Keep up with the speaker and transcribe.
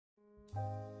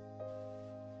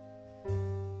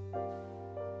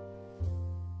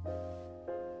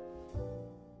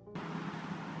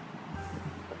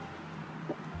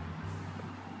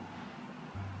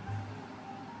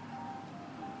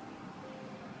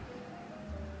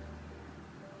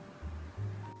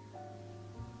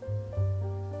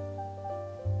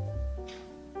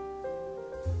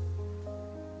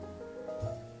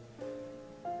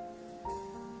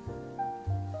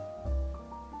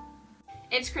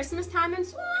It's Christmas time in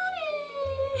Swanee!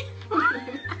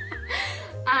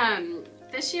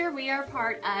 This year we are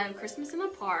part of Christmas in the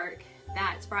Park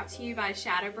that's brought to you by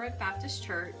Shadowbrook Baptist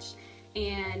Church,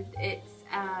 and it's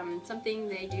something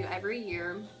they do every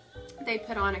year. They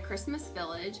put on a Christmas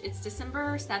village. It's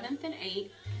December 7th and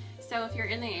 8th, so if you're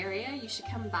in the area you should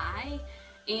come by,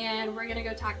 and we're gonna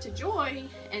go talk to Joy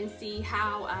and see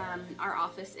how our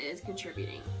office is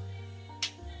contributing.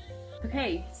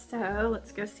 Okay, so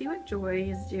let's go see what Joy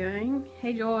is doing.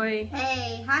 Hey Joy.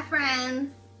 Hey, hi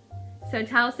friends. So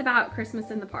tell us about Christmas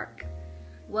in the Park.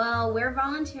 Well, we're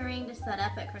volunteering to set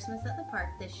up at Christmas at the Park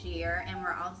this year, and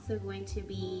we're also going to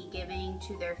be giving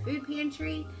to their food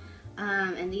pantry.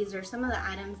 And these are some of the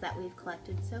items that we've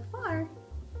collected so far.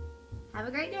 Have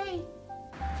a great day.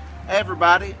 Hey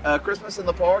everybody, Christmas in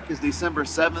the Park is December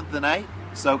 7th and 8th,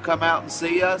 so come out and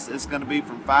see us. It's going to be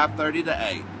from 5:30 to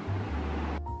 8.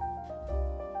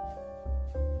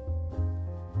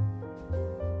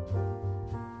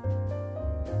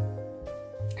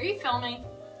 Are you filming?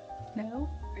 No.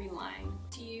 Are you lying?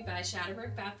 To you by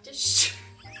Shadowbrook Baptist.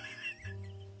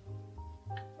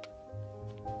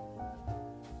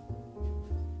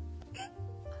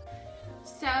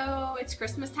 So it's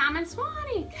Christmas time in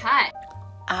Swanee. Cut.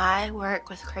 I work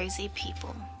with crazy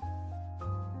people.